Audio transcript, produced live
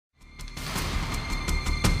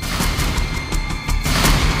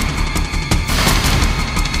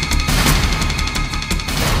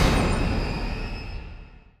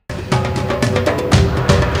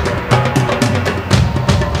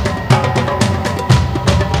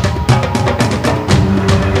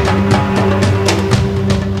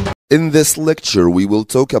In this lecture, we will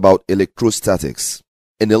talk about electrostatics.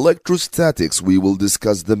 In electrostatics, we will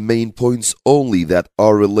discuss the main points only that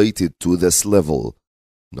are related to this level.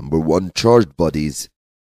 Number 1, charged bodies.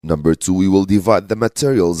 Number 2, we will divide the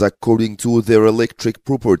materials according to their electric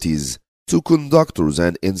properties to conductors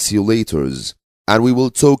and insulators. And we will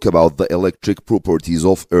talk about the electric properties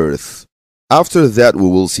of Earth. After that, we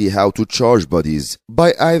will see how to charge bodies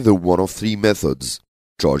by either one of 3 methods: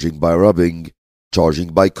 charging by rubbing, charging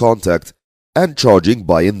by contact, and charging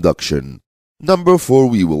by induction. Number 4,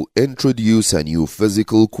 we will introduce a new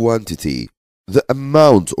physical quantity, the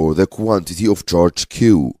amount or the quantity of charge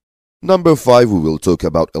Q. Number 5, we will talk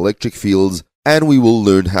about electric fields and we will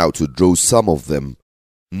learn how to draw some of them.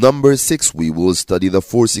 Number 6, we will study the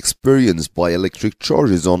force experienced by electric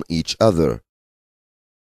charges on each other.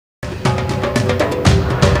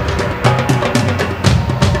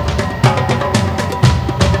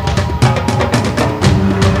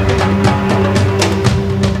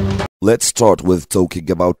 Let's start with talking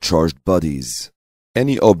about charged bodies.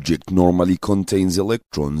 Any object normally contains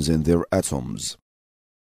electrons in their atoms.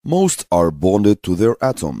 Most are bonded to their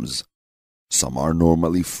atoms. Some are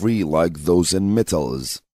normally free, like those in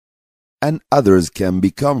metals, and others can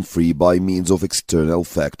become free by means of external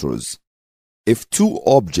factors. If 2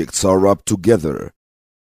 objects are rubbed together,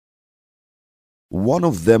 one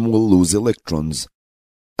of them will lose electrons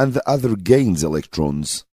and the other gains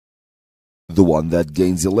electrons. The one that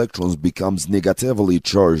gains electrons becomes negatively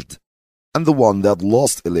charged, and the one that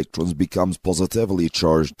lost electrons becomes positively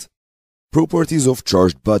charged. Properties of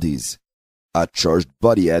charged bodies. A charged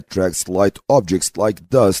body attracts light objects like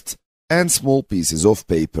dust and small pieces of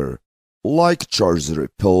paper. Like charges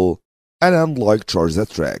repel, and unlike charges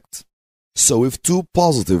attract. So if 2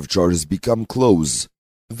 positive charges become close,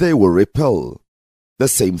 they will repel. The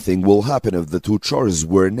same thing will happen if the 2 charges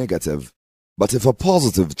were negative. But if a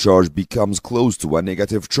positive charge becomes close to a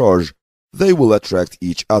negative charge, they will attract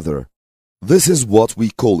each other. This is what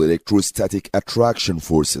we call electrostatic attraction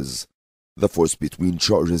forces. The force between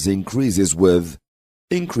charges increases with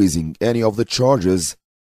increasing any of the charges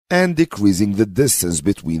and decreasing the distance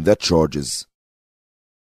between the charges.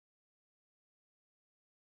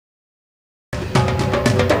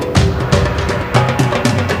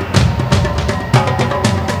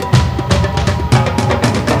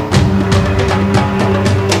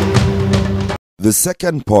 The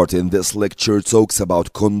second part in this lecture talks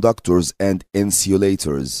about conductors and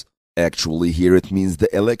insulators. Actually, here it means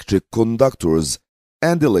the electric conductors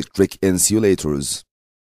and electric insulators.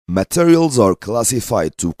 Materials are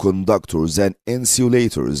classified to conductors and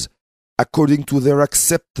insulators according to their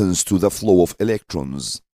acceptance to the flow of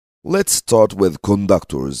electrons. Let's start with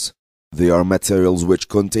conductors. They are materials which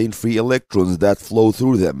contain free electrons that flow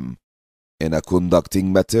through them. In a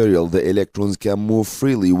conducting material, the electrons can move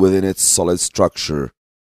freely within its solid structure.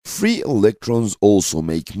 Free electrons also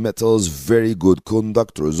make metals very good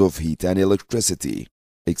conductors of heat and electricity.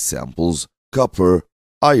 Examples: copper,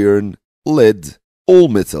 iron, lead, all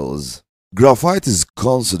metals. Graphite is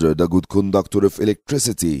considered a good conductor of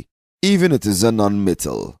electricity, even it is a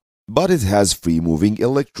non-metal, but it has free-moving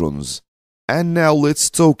electrons. And now let's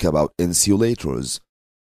talk about insulators.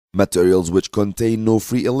 Materials which contain no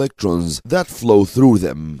free electrons that flow through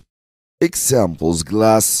them. Examples: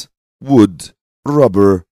 glass, wood,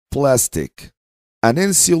 rubber, plastic. An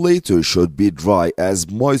insulator should be dry,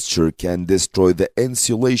 as moisture can destroy the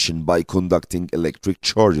insulation by conducting electric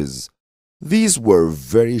charges. These were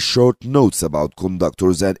very short notes about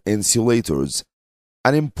conductors and insulators.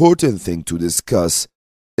 An important thing to discuss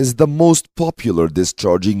is the most popular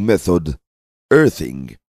discharging method,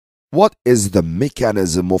 earthing. What is the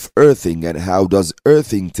mechanism of earthing and how does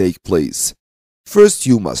earthing take place? First,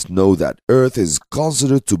 you must know that Earth is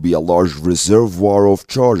considered to be a large reservoir of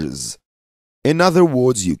charges. In other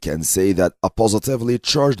words, you can say that a positively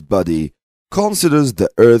charged body considers the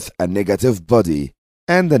Earth a negative body,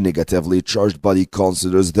 and a negatively charged body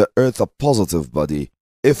considers the Earth a positive body.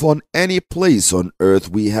 If on any place on Earth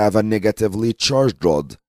we have a negatively charged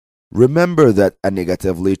rod, remember that a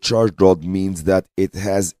negatively charged rod means that it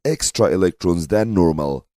has extra electrons than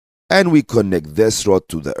normal, and we connect this rod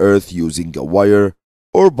to the Earth using a wire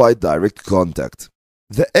or by direct contact.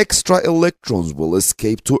 The extra electrons will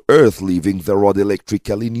escape to Earth, leaving the rod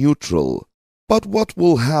electrically neutral. But what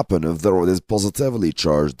will happen if the rod is positively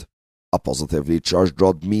charged? A positively charged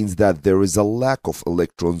rod means that there is a lack of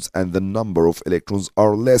electrons and the number of electrons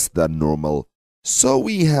are less than normal. So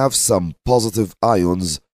we have some positive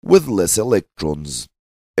ions with less electrons.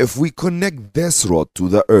 If we connect this rod to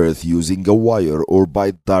the Earth using a wire or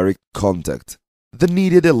by direct contact, the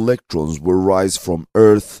needed electrons will rise from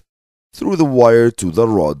Earth through the wire to the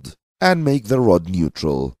rod. and make the rod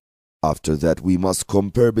neutral. After that, we must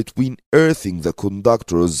compare between earthing the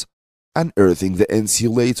conductors and earthing the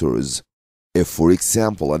insulators. If, for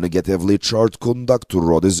example, a negatively charged conductor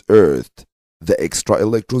rod is earthed, the extra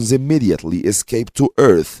electrons immediately escape to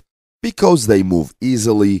earth because they move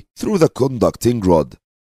easily through the conducting rod.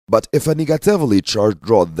 But if a negatively charged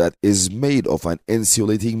rod that is made of an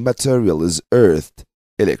insulating material is earthed,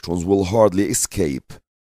 electrons will hardly escape.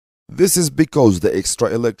 This is because the extra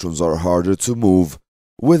electrons are harder to move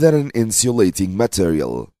within an insulating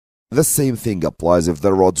material. The same thing applies if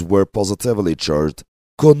the rods were positively charged.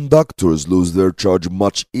 Conductors lose their charge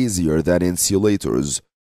much easier than insulators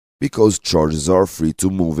because charges are free to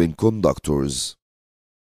move in conductors.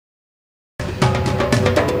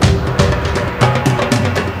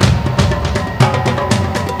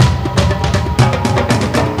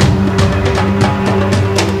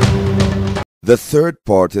 The third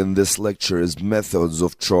part in this lecture is methods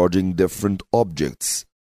of charging different objects.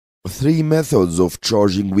 3 methods of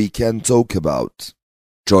charging we can talk about: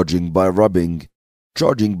 charging by rubbing,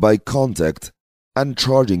 charging by contact, and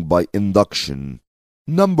charging by induction.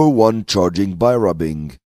 Number 1. Charging by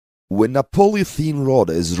rubbing. When a polythene rod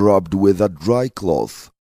is rubbed with a dry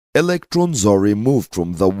cloth, electrons are removed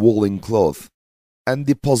from the woolen cloth and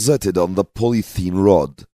deposited on the polythene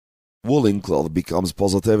rod. Woolen cloth becomes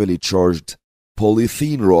positively charged.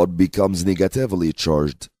 Polythene rod becomes negatively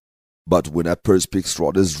charged. But when a perspex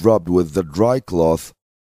rod is rubbed with the dry cloth,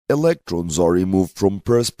 electrons are removed from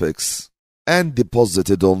perspex and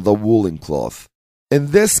deposited on the woolen cloth. In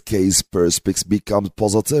this case, perspex becomes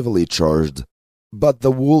positively charged, but the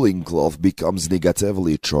woolen cloth becomes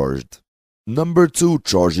negatively charged. Number 2.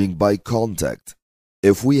 Charging by contact.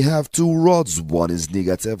 If we have 2 rods, one is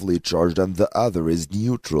negatively charged and the other is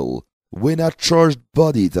neutral. When a charged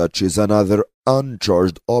body touches another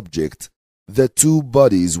uncharged object, the 2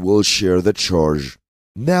 bodies will share the charge.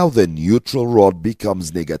 Now the neutral rod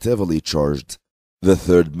becomes negatively charged. The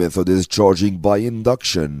third method is charging by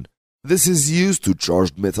induction. This is used to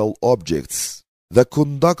charge metal objects. The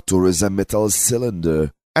conductor is a metal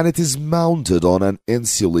cylinder and it is mounted on an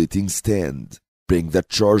insulating stand. Bring the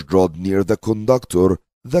charged rod near the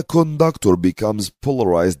conductor becomes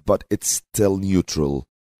polarized but it's still neutral.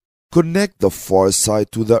 Connect the far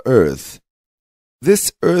side to the earth.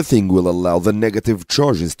 This earthing will allow the negative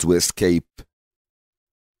charges to escape.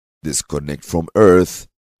 Disconnect from earth.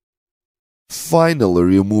 Finally,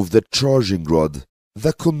 remove the charging rod.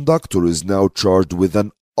 The conductor is now charged with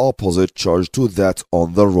an opposite charge to that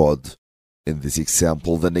on the rod. In this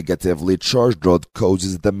example, the negatively charged rod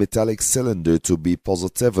causes the metallic cylinder to be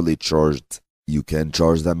positively charged. You can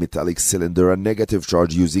charge the metallic cylinder a negative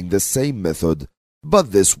charge using the same method,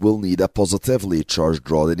 but this will need a positively charged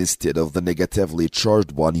rod instead of the negatively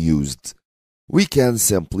charged one used. We can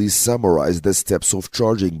simply summarize the steps of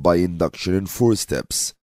charging by induction in 4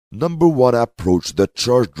 steps. Number 1. Approach the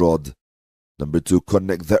charged rod. Number 2.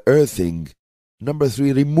 Connect the earthing. Number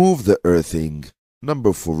 3. Remove the earthing.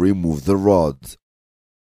 Number 4. Remove the rod.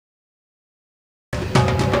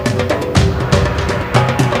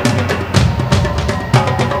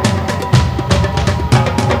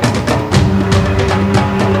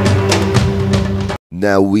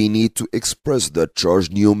 Now we need to express the charge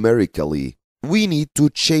numerically. We need to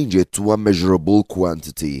change it to a measurable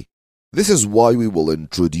quantity. This is why we will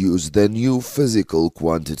introduce the new physical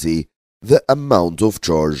quantity, the amount of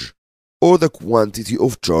charge, or the quantity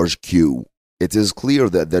of charge Q. It is clear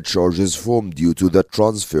that the charge is formed due to the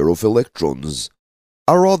transfer of electrons.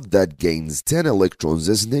 A rod that gains 10 electrons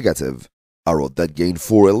is negative. A rod that gains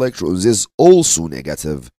 4 electrons is also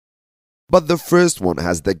negative. But the first one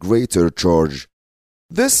has the greater charge.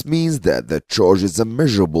 This means that the charge is a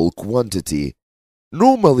measurable quantity.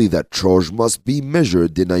 Normally, that charge must be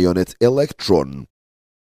measured in a unit electron.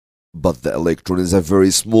 But the electron is a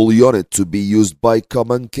very small unit to be used by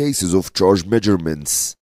common cases of charge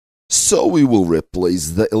measurements. So we will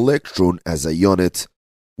replace the electron as a unit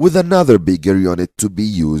with another bigger unit to be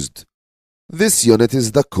used. This unit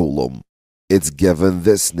is the coulomb. It's given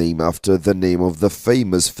this name after the name of the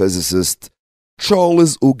famous physicist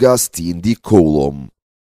Charles Augustin de Coulomb.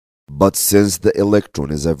 But since the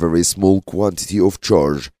electron is a very small quantity of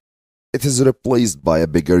charge, it is replaced by a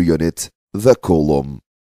bigger unit, the coulomb.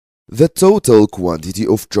 The total quantity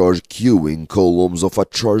of charge Q in coulombs of a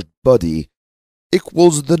charged body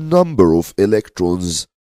equals the number of electrons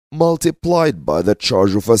multiplied by the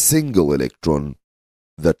charge of a single electron.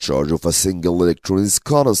 The charge of a single electron is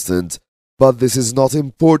constant, but this is not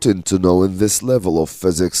important to know in this level of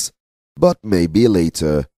physics, but maybe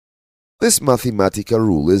later. This mathematical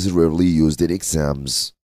rule is rarely used in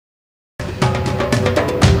exams.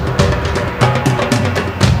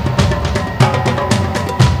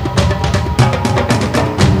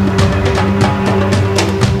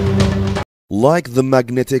 Like the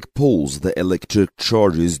magnetic poles, the electric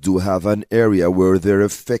charges do have an area where their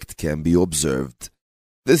effect can be observed.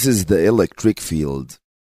 This is the electric field.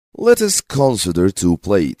 Let us consider two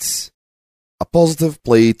plates. A positive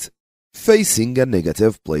plate facing a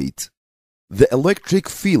negative plate. The electric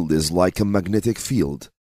field is like a magnetic field.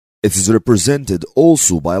 It is represented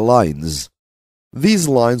also by lines. These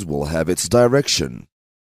lines will have its direction.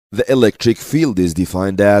 The electric field is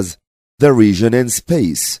defined as the region in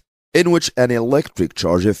space in which an electric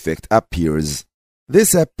charge effect appears.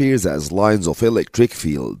 This appears as lines of electric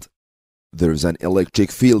field. There is an electric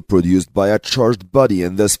field produced by a charged body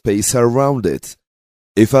in the space around it.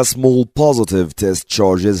 If a small positive test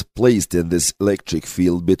charge is placed in this electric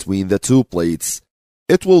field between the two plates,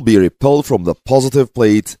 it will be repelled from the positive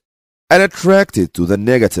plate and attracted to the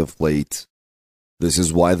negative plate. This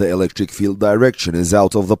is why the electric field direction is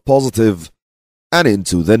out of the positive and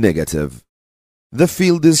into the negative. The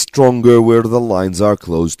field is stronger where the lines are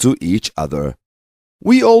close to each other.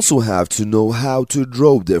 We also have to know how to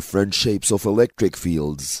draw different shapes of electric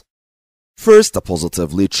fields. First, a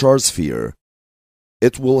positively charged sphere.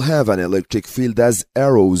 It will have an electric field as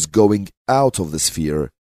arrows going out of the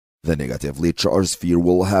sphere. The negatively charged sphere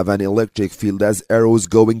will have an electric field as arrows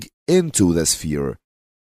going into the sphere.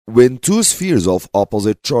 When two spheres of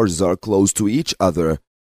opposite charges are close to each other,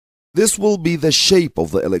 this will be the shape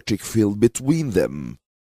of the electric field between them.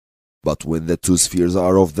 But when the two spheres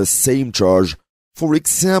are of the same charge, for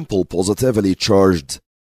example positively charged,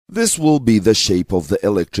 this will be the shape of the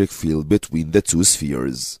electric field between the two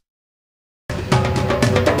spheres.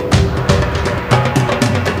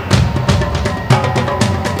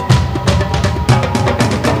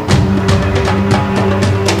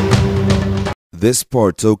 This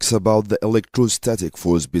part talks about the electrostatic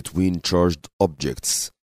force between charged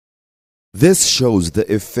objects. This shows the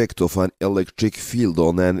effect of an electric field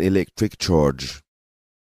on an electric charge.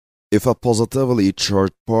 If a positively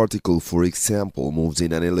charged particle, for example, moves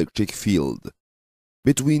in an electric field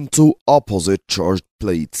between two opposite charged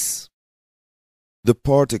plates, the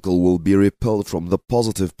particle will be repelled from the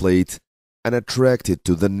positive plate and attracted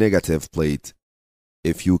to the negative plate.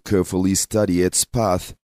 If you carefully study its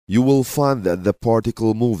path, you will find that the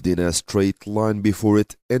particle moved in a straight line before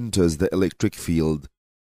it enters the electric field.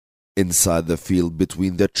 Inside the field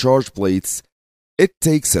between the charged plates, it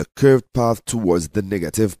takes a curved path towards the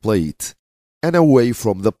negative plate and away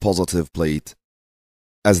from the positive plate.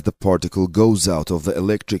 As the particle goes out of the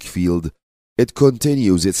electric field, it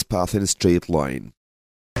continues its path in a straight line.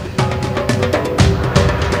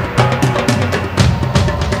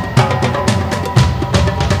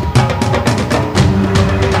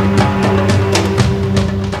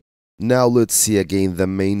 Now let's see again the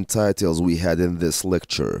main titles we had in this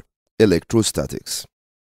lecture: Electrostatics.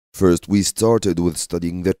 First, we started with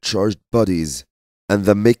studying the charged bodies and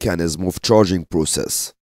the mechanism of charging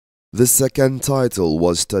process. The second title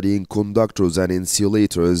was studying conductors and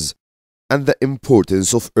insulators and the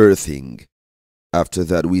importance of earthing. After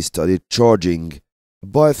that, we studied charging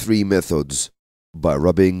by three methods: by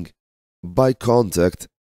rubbing, by contact,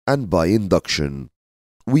 and by induction.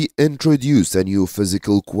 We introduced a new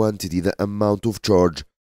physical quantity, the amount of charge,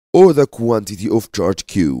 or the quantity of charge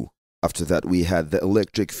Q. After that, we had the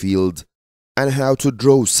electric field and how to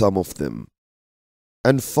draw some of them.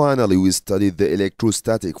 And finally, we studied the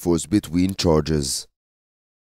electrostatic force between charges.